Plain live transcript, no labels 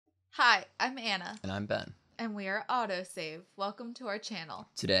Hi, I'm Anna. And I'm Ben. And we are AutoSave. Welcome to our channel.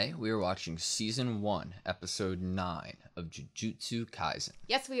 Today, we are watching Season 1, Episode 9 of Jujutsu Kaisen.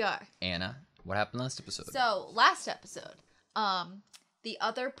 Yes, we are. Anna, what happened last episode? So, last episode, the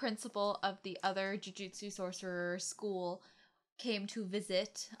other principal of the other Jujutsu Sorcerer school came to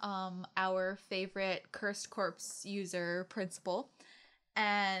visit our favorite Cursed Corpse user principal.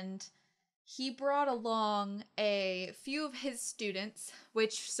 And he brought along a few of his students,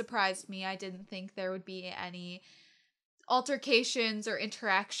 which surprised me. I didn't think there would be any altercations or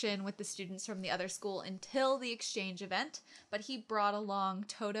interaction with the students from the other school until the exchange event. But he brought along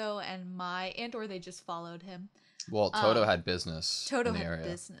Toto and Mai, or they just followed him. Well, Toto had business in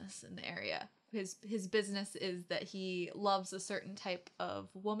the area. His business is that he loves a certain type of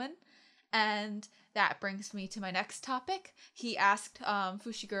woman. And that brings me to my next topic. He asked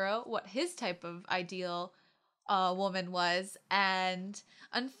Fushiguro what his type of ideal woman was. And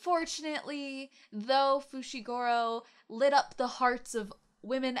unfortunately, though Fushiguro lit up the hearts of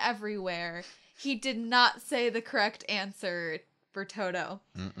women everywhere, he did not say the correct answer for Toto.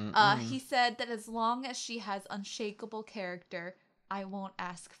 He said that as long as she has unshakable character, I won't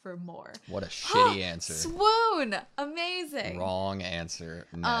ask for more. What a shitty answer. Swoon! Amazing. Wrong answer.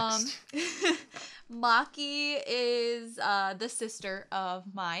 Next. Maki is the sister of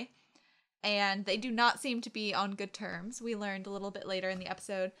Mai, and they do not seem to be on good terms. We learned a little bit later in the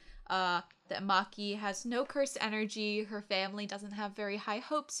episode that Maki has no cursed energy. Her family doesn't have very high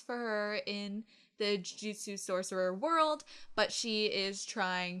hopes for her in the Jujutsu Sorcerer world, but she is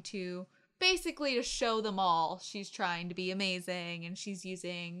trying to basically to show them all. She's trying to be amazing, and she's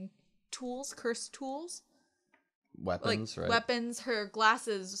using tools, cursed tools. Weapons, right? Weapons. Her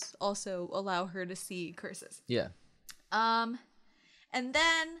glasses also allow her to see curses. Yeah. And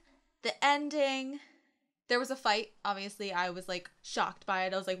then the ending, there was a fight. Obviously, I was like shocked by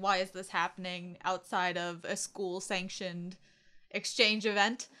it. I was like, why is this happening outside of a school-sanctioned exchange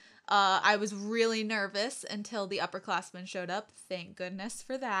event? I was really nervous until the upperclassmen showed up. Thank goodness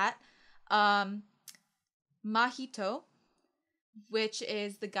for that. Mahito, which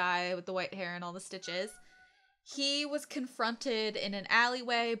is the guy with the white hair and all the stitches, he was confronted in an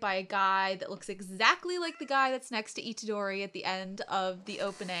alleyway by a guy that looks exactly like the guy that's next to Itadori at the end of the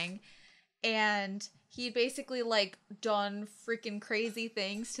opening. And he basically like done freaking crazy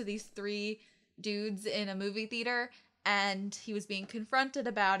things to these three dudes in a movie theater, and he was being confronted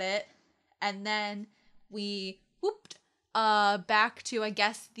about it. And then we whooped back to, I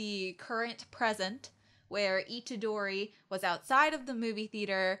guess, the current present, where Itadori was outside of the movie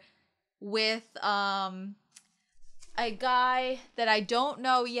theater with a guy that I don't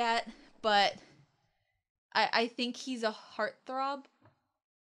know yet, but I think he's a heartthrob.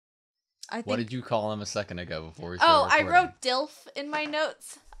 What did you call him a second ago before we started recording? I wrote DILF in my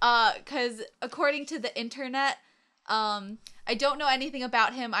notes, because according to the internet, I don't know anything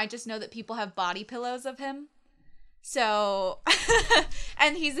about him. I just know that people have body pillows of him. So,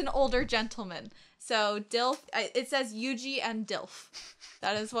 and he's an older gentleman. So, DILF, it says Yuji and DILF.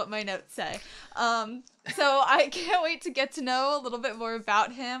 That is what my notes say. So I can't wait to get to know a little bit more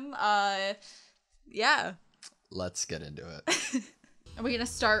about him. Yeah. Let's get into it. Are we going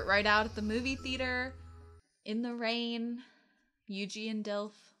to start right out at the movie theater? In the rain? Yuji and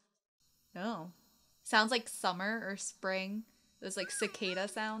DILF? No. Sounds like summer or spring. Those like cicada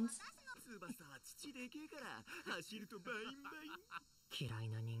sounds.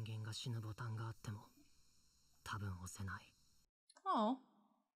 Oh.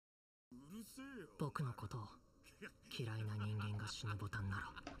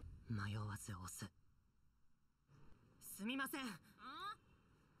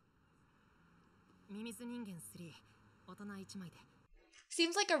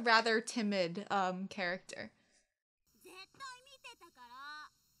 Seems like a rather timid character.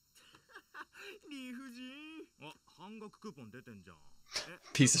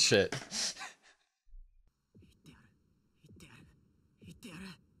 Piece of shit.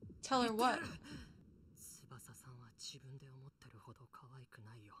 Tell her what?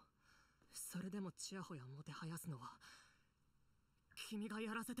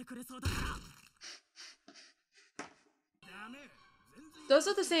 Those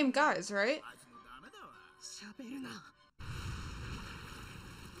are the same guys, right?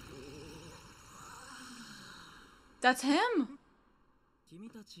 That's him.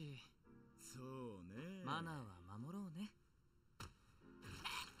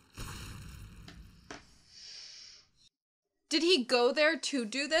 Did he go there to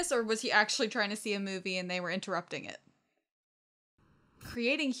do this, or was he actually trying to see a movie and they were interrupting it?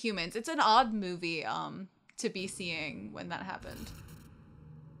 Creating Humans. It's an odd movie to be seeing when that happened.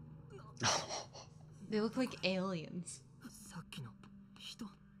 They look like aliens.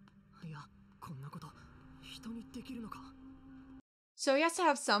 So he has to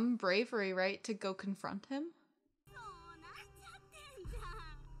have some bravery, right, to go confront him?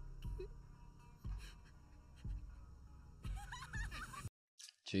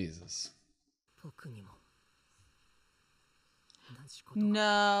 Jesus.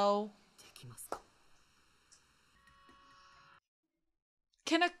 No.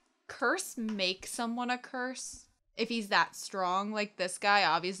 Can a curse make someone a curse? If he's that strong, like this guy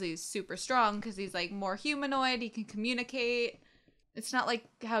obviously is super strong because he's like more humanoid, he can communicate. It's not like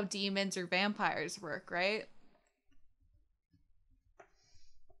how demons or vampires work, right?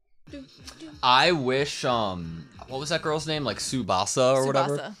 I wish what was that girl's name? Like Tsubasa or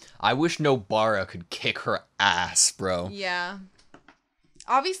whatever? I wish Nobara could kick her ass, bro. Yeah.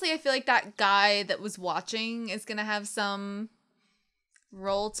 Obviously, I feel like that guy that was watching is gonna have some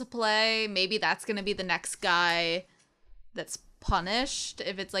role to play. Maybe that's gonna be the next guy that's punished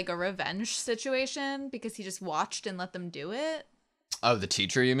if it's like a revenge situation because he just watched and let them do it. Oh, the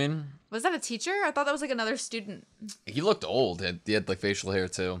teacher, you mean? Was that a teacher? I thought that was like another student. He looked old. He had like facial hair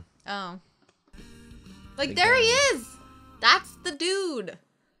too. Oh. Like, there he is! That's the dude!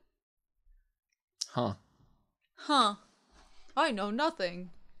 Huh. Huh. I know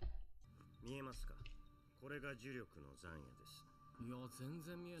nothing.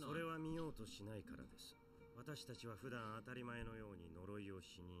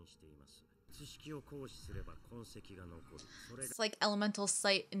 It's like elemental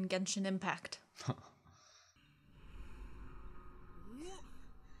sight in Genshin Impact.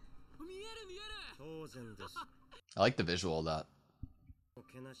 I like the visual of that.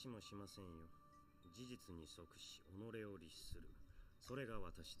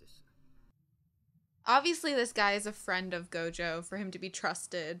 Obviously, this guy is a friend of Gojo for him to be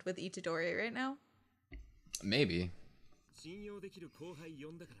trusted with Itadori right now. Maybe.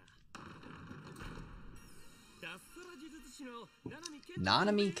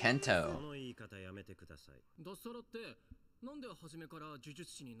 Nanami Kento.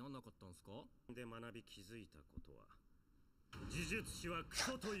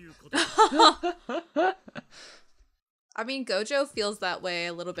 I mean, Gojo feels that way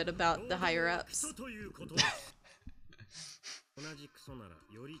a little bit about the higher ups.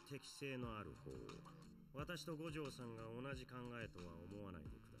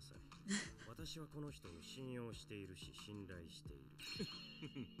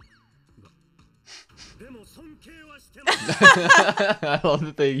 I love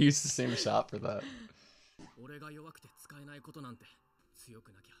that they used the same shot for that.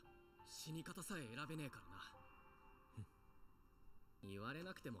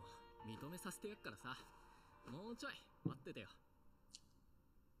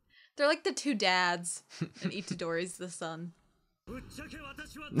 They're like the two dads, and Itadori's the son. Looks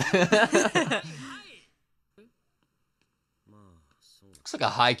like a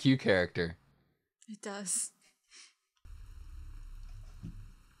high Q character. It does.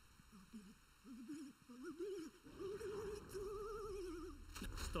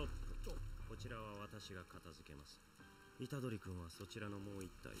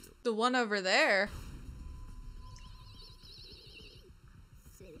 The one over there.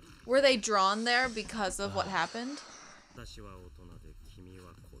 Were they drawn there because of what happened?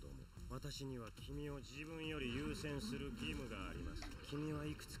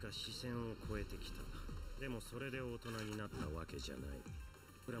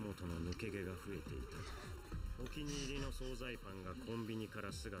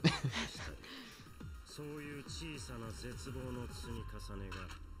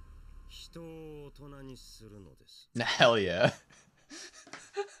 Hell yeah.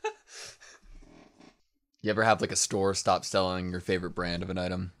 You ever have like a store stop selling your favorite brand of an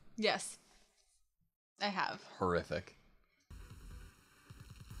item? Yes. I have. Horrific.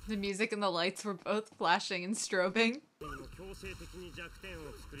 The music and the lights were both flashing and strobing.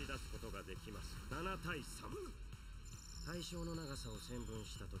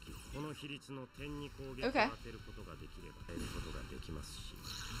 Okay.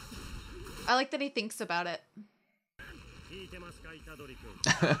 I like that he thinks about it.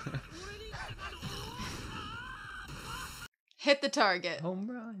 Hit the target.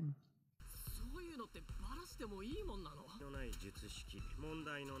 Home run.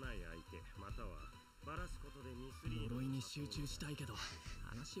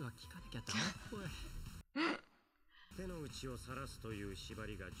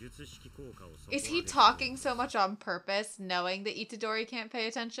 Is he talking so much on purpose, knowing that Itadori can't pay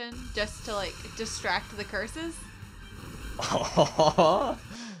attention, just to like distract the curses?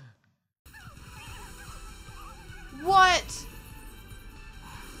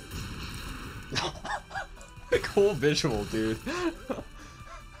 cool visual, dude.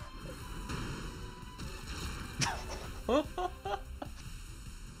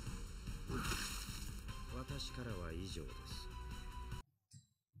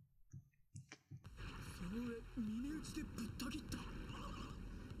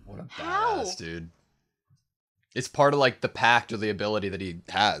 What a badass, dude. It's part of, like, the pact or the ability that he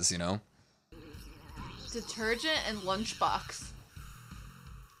has, you know? Detergent and lunchbox.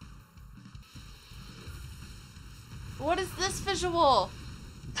 What is this visual?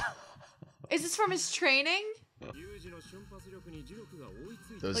 Is this from his training?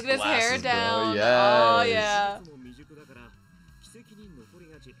 Those Look at his hair glasses, down. bro. Yes. Oh, yeah.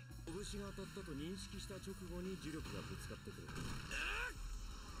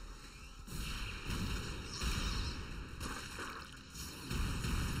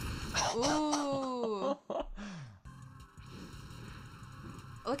 Ooh.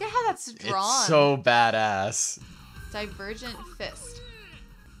 Look at how that's drawn. It's so badass. Divergent fist.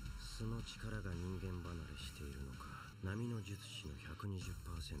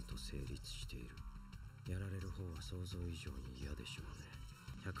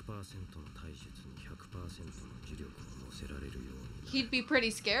 He'd be pretty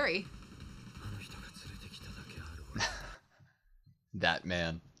scary. That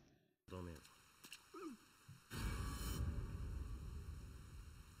man.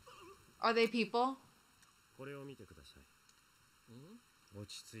 Are they people?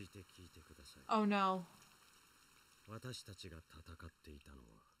 Oh no.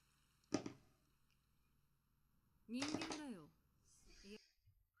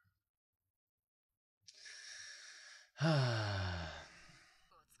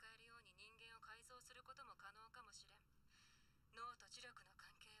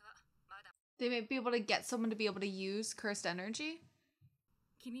 They may be able to get someone to be able to use cursed energy?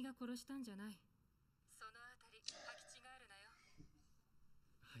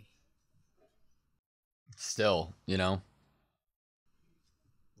 Still, you know?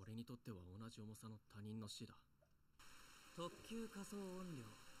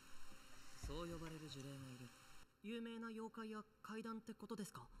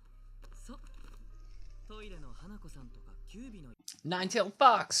 Nine-tailed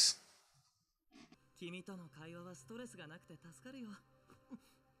fox.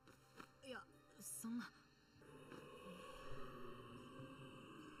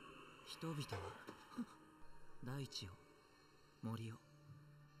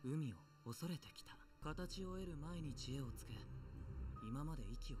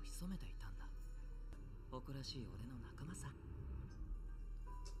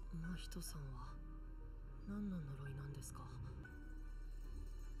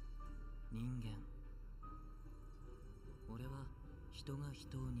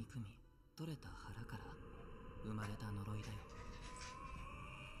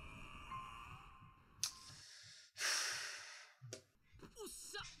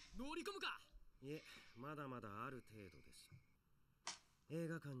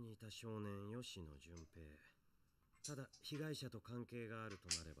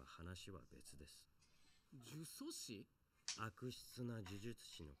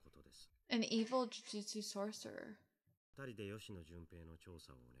 An evil Jujutsu sorcerer.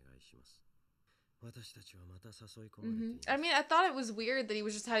 I mean, I thought it was weird that he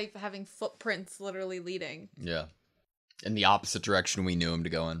was just having footprints literally leading. Yeah. In the opposite direction we knew him to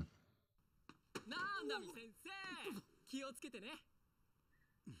go in.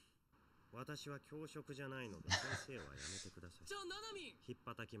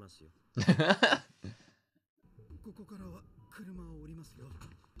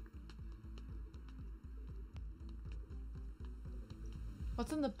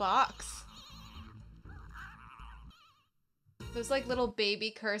 What's in the box? There's like little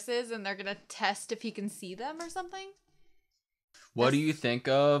baby curses and they're gonna test if he can see them or something? What do you think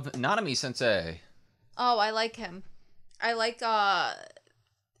of Nanami-sensei? Oh, I like him. I like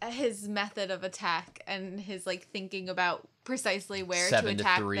his method of attack and his like thinking about precisely where to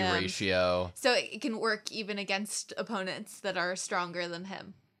attack 7-to-3 them. ratio. So it can work even against opponents that are stronger than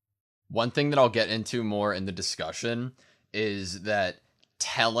him. One thing that I'll get into more in the discussion is that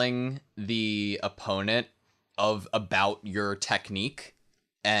telling the opponent about your technique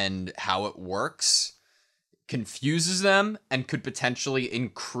and how it works confuses them and could potentially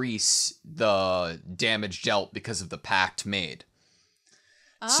increase the damage dealt because of the pact made.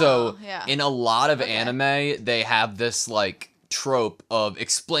 So yeah. in a lot of anime, they have this like trope of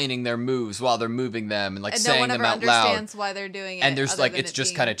explaining their moves while they're moving them and like and saying no one them ever out loud. understands why they're doing it. And there's other like, than it's it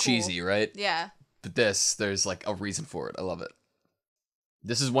just being kind of cool. cheesy, right? Yeah. But there's like a reason for it. I love it.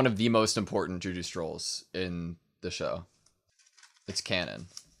 This is one of the most important Juju strolls in the show. It's canon.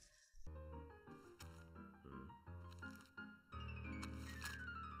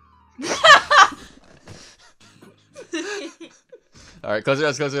 All right, close your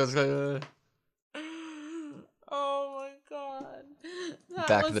eyes, close your eyes, close your eyes. Oh my god. That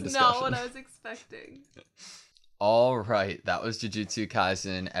Back to was the discussion. not what I was expecting. All right, that was Jujutsu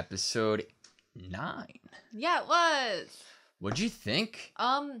Kaisen episode 9. Yeah, it was. What'd you think?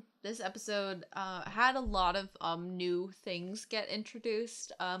 This episode had a lot of new things get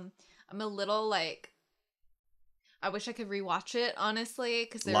introduced. I'm a little like, I wish I could rewatch it, honestly,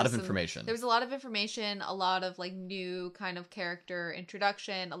 because A lot of information. There was a lot of information, a lot of like new kind of character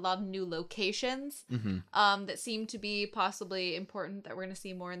introduction, a lot of new locations that seem to be possibly important that we're gonna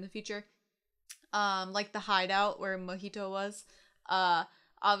see more in the future. Like the hideout where Mojito was.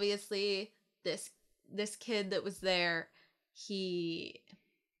 Obviously this kid that was there,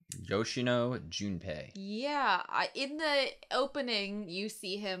 Yoshino Junpei. Yeah, in the opening, you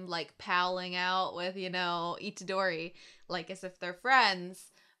see him, like, palling out with, Itadori, like, as if they're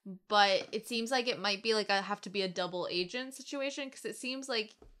friends, but it seems like it might be, like, have to be a double agent situation, because it seems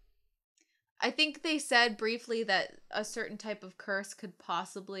like, I think they said briefly that a certain type of curse could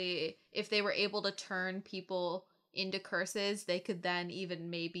possibly, if they were able to turn people into curses, they could then even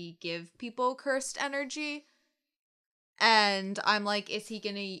maybe give people cursed energy. And I'm like, is he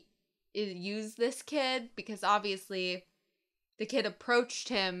gonna use this kid? Because obviously the kid approached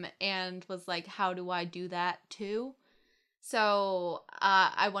him and was like, how do I do that too? So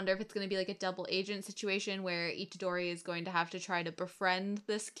I wonder if it's going to be like a double agent situation where Itadori is going to have to try to befriend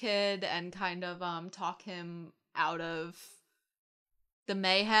this kid and kind of talk him out of the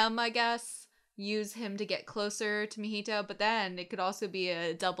mayhem, I guess. Use him to get closer to Mihito, but then it could also be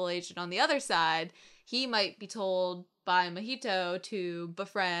a double agent on the other side. He might be told by Mojito to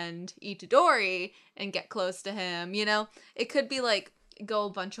befriend Itadori and get close to him, It could be like go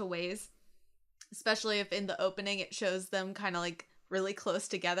a bunch of ways, especially if in the opening it shows them kind of like really close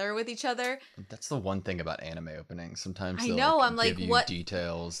together with each other. That's the one thing about anime openings. Sometimes I they'll, know, I'm give like, you what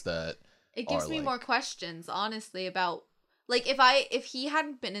details that it gives are, me like... more questions, honestly, about like if he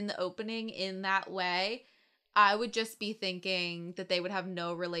hadn't been in the opening in that way, I would just be thinking that they would have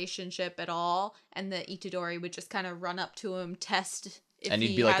no relationship at all, and that Itadori would just kind of run up to him, test if and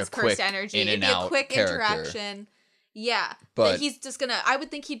he'd he be like has a cursed quick energy. in and It'd be out a quick character. interaction. Yeah, but he's just gonna. I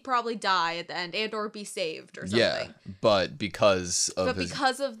would think he'd probably die at the end and or be saved or something. Yeah, but because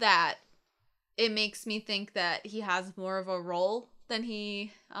of that, it makes me think that he has more of a role than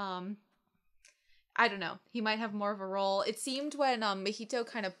he. I don't know. He might have more of a role. It seemed when Mojito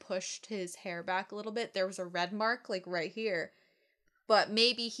kind of pushed his hair back a little bit, there was a red mark like right here. But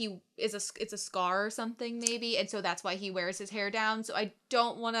maybe it's a scar or something, maybe, and so that's why he wears his hair down. So I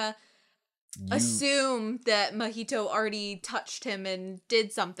don't want to assume that Mojito already touched him and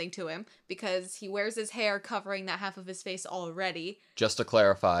did something to him, because he wears his hair covering that half of his face already. Just to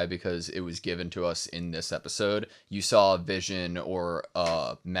clarify, because it was given to us in this episode, you saw a vision or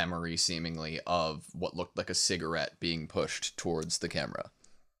a memory, seemingly, of what looked like a cigarette being pushed towards the camera.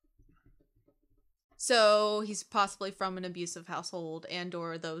 So he's possibly from an abusive household, and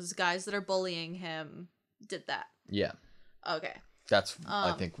or those guys that are bullying him did that. Yeah. Okay. That's,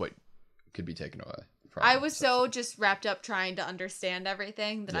 I think, what could be taken away from I was so just wrapped up trying to understand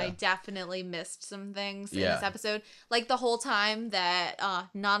everything that Yeah. I definitely missed some things in Yeah. this episode. Like the whole time that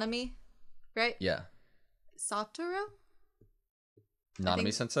Nanami, right? Yeah. Satoru?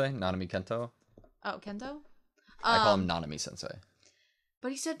 Nanami-sensei? Nanami Kento? Oh, Kento? I call him Nanami-sensei.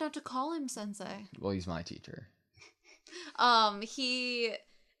 But he said not to call him sensei. Well, he's my teacher. He,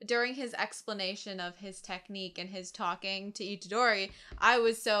 during his explanation of his technique and his talking to Itadori, I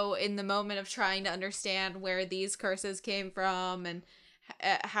was so in the moment of trying to understand where these curses came from and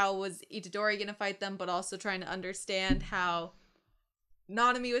how was Itadori going to fight them, but also trying to understand how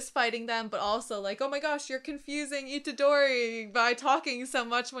Nanami was fighting them, but also like, oh my gosh, you're confusing Itadori by talking so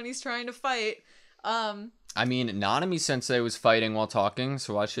much when he's trying to fight. I mean, Nanami-sensei was fighting while talking,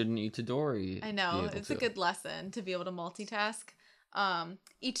 so why shouldn't Itadori I know, it's a good lesson to be able to multitask.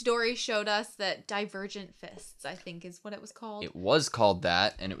 Itadori showed us that Divergent Fists, I think is what it was called. It was called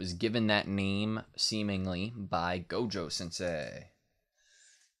that, and it was given that name, seemingly, by Gojo-sensei.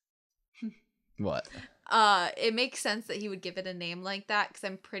 What? It makes sense that he would give it a name like that, because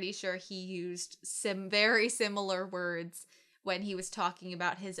I'm pretty sure he used very similar words when he was talking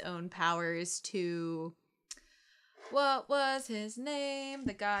about his own powers to... What was his name?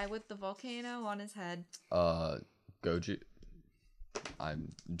 The guy with the volcano on his head. Goju...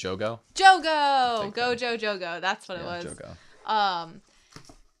 Jogo? Jogo! Gojo Jogo. That's what it was. Jogo.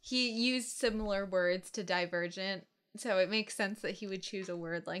 he used similar words to Divergent, so it makes sense that he would choose a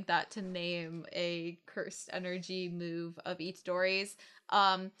word like that to name a cursed energy move of Itadori's.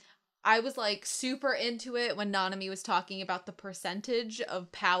 I was like super into it when Nanami was talking about the percentage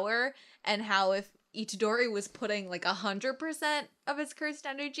of power and how if Itadori was putting like 100% of his cursed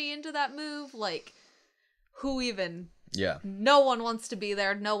energy into that move, like who even? Yeah. No one wants to be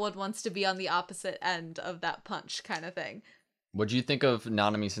there. No one wants to be on the opposite end of that punch kind of thing. What do you think of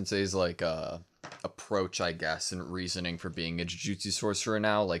Nanami Sensei's like approach, I guess, and reasoning for being a Jujutsu sorcerer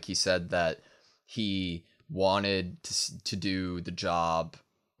now? Like he said that he wanted to do the job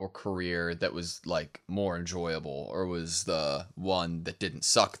or career that was like more enjoyable, or was the one that didn't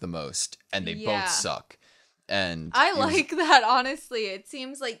suck the most, and they both suck. And I like that, honestly. It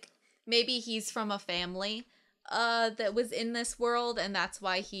seems like maybe he's from a family that was in this world, and that's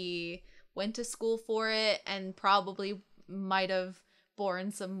why he went to school for it, and probably might have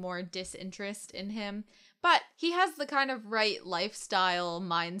borne some more disinterest in him. But he has the kind of right lifestyle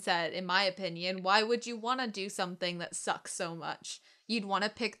mindset, in my opinion. Why would you want to do something that sucks so much? You'd want to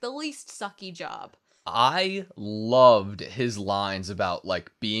pick the least sucky job. I loved his lines about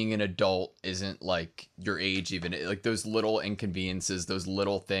like being an adult isn't like your age even, like those little inconveniences, those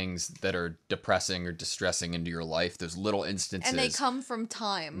little things that are depressing or distressing into your life, those little instances. And they come from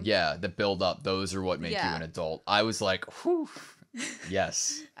time. Yeah, that build up. Those are what make you an adult. I was like, whew,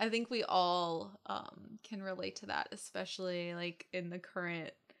 yes. I think we all can relate to that, especially like in the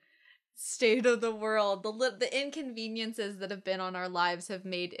current state of the world. The inconveniences that have been on our lives have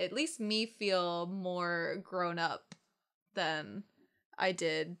made at least me feel more grown up than I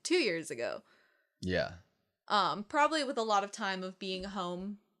did 2 years ago. Yeah. Probably with a lot of time of being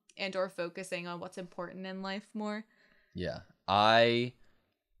home and or focusing on what's important in life more. Yeah. I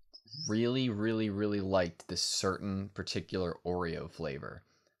really, really, really liked this certain particular Oreo flavor.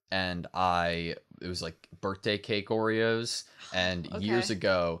 And it was like birthday cake Oreos. And years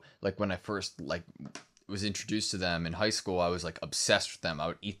ago, like when I first like was introduced to them in high school, I was like obsessed with them. I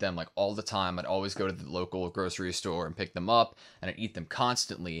would eat them like all the time. I'd always go to the local grocery store and pick them up, and I'd eat them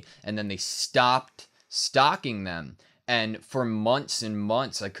constantly. And then they stopped stocking them. And for months and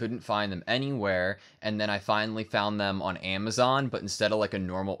months, I couldn't find them anywhere. And then I finally found them on Amazon, but instead of like a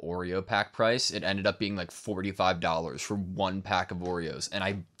normal Oreo pack price, it ended up being like $45 for one pack of Oreos. And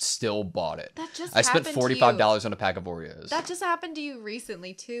I still bought it. I spent $45 on a pack of Oreos. That just happened to you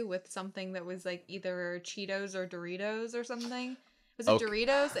recently, too, with something that was like either Cheetos or Doritos or something. Was it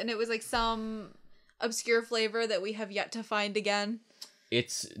Doritos? And it was like some obscure flavor that we have yet to find again.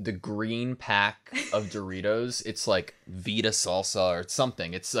 It's the green pack of Doritos. It's like Vita salsa or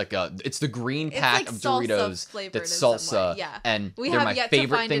something. It's like it's the green pack of Doritos that's salsa. Yeah. And they're my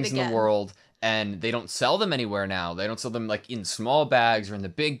favorite things in the world. And they don't sell them anywhere now. They don't sell them like in small bags or in the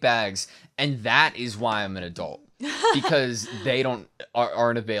big bags. And that is why I'm an adult. Because they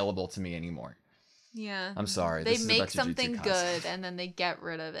aren't available to me anymore. Yeah. I'm sorry. They make something good and then they get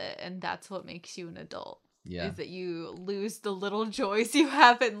rid of it. And that's what makes you an adult. Yeah. Is that you lose the little joys you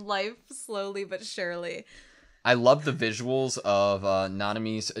have in life slowly but surely. I love the visuals of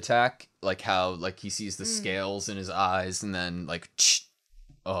Nanami's attack, like how like he sees the scales in his eyes and then like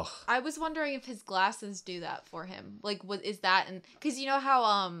ugh. I was wondering if his glasses do that for him. Like what is that? And cuz you know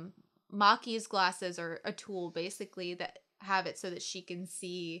how Maki's glasses are a tool basically that have it so that she can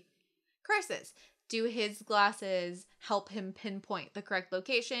see curses. Do his glasses help him pinpoint the correct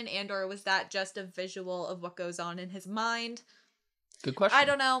location, and or was that just a visual of what goes on in his mind? Good question. I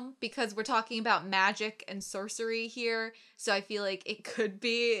don't know, because we're talking about magic and sorcery here, so I feel like it could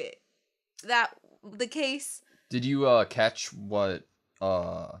be that the case. Did you catch what they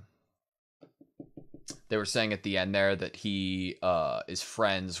were saying at the end there, that he is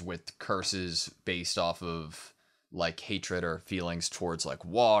friends with curses based off of like hatred or feelings towards like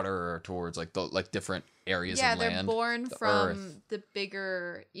water or towards like the like different areas of land. Yeah, they're born from earth. the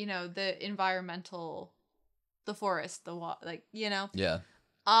bigger, the environmental, the forest, the like, Yeah.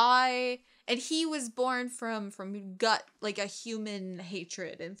 And he was born from gut, like a human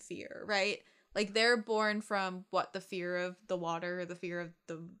hatred and fear, right? Like they're born from what, the fear of the water, the fear of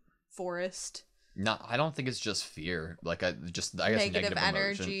the forest. No, I don't think it's just fear. Like I guess negative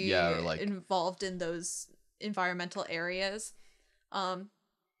energy emotion. Yeah, or like involved in those environmental areas. I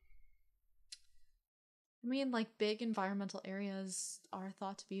mean, like big environmental areas are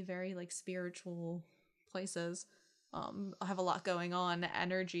thought to be very like spiritual places. Have a lot going on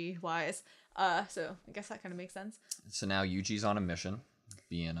energy wise. So I guess that kind of makes sense. So now Yuji's on a mission,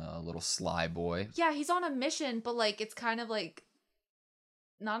 being a little sly boy. Yeah, he's on a mission, but like it's kind of like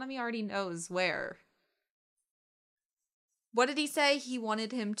Nanami already knows where. What did he say? He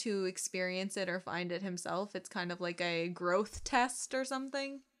wanted him to experience it or find it himself. It's kind of like a growth test or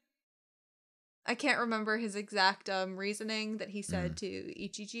something. I can't remember his exact reasoning that he said to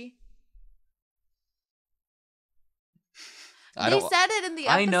Ichichi. He said it in the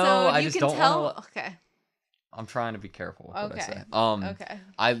episode. I know. I just don't tell. want to. Okay. I'm trying to be careful with what I say.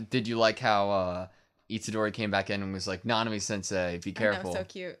 Okay. Did you like how Itadori came back in and was like, Nanami Sensei, be careful. I know, so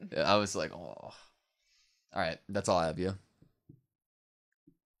cute. I was like, oh. All right, that's all I have, you.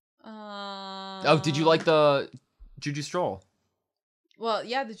 Oh, did you like the Juju Stroll? Well,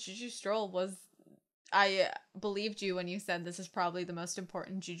 yeah, the Juju Stroll was... I believed you when you said this is probably the most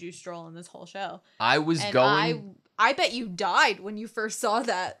important Juju Stroll in this whole show. I bet you died when you first saw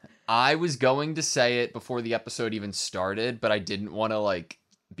that. I was going to say it before the episode even started, but I didn't want to, like,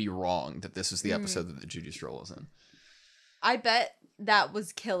 be wrong that this was the episode that the Juju Stroll was in. I bet that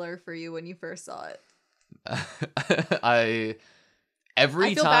was killer for you when you first saw it. I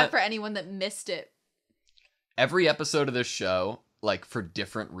feel bad for anyone that missed it. Every episode of this show, like, for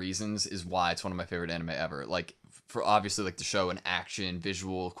different reasons, is why it's one of my favorite anime ever. Like, for obviously, like, the show and action,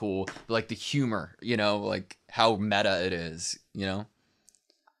 visual, cool, but, like, the humor, you know, like, how meta it is, you know?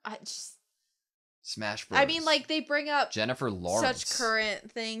 Smash Bros. I mean, like, they bring up Jennifer Lawrence. Such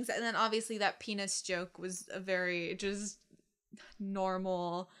current things, and then obviously that penis joke was a very just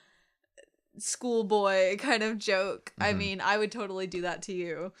normal schoolboy kind of joke. I mean, I would totally do that to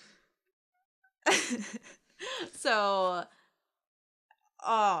you. So,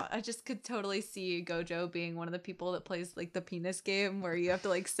 I just could totally see Gojo being one of the people that plays, like, the penis game where you have to,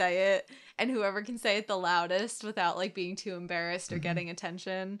 like, say it, and whoever can say it the loudest without, like, being too embarrassed or getting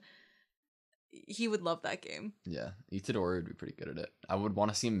attention, he would love that game. Yeah, Itadori would be pretty good at it. I would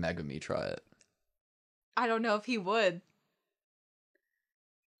want to see Megami try it. I don't know if he would.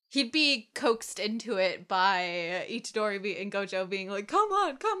 He'd be coaxed into it by Itadori and Gojo being like, come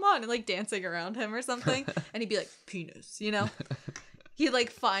on, and, like, dancing around him or something, and he'd be like, penis, you know? He'd,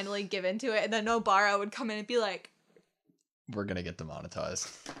 like, finally give into it, and then Nobara would come in and be like, we're gonna get demonetized.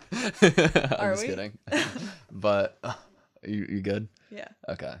 I'm just kidding. But you good? Yeah.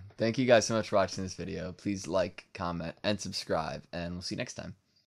 Okay. Thank you guys so much for watching this video. Please like, comment, and subscribe, and we'll see you next time.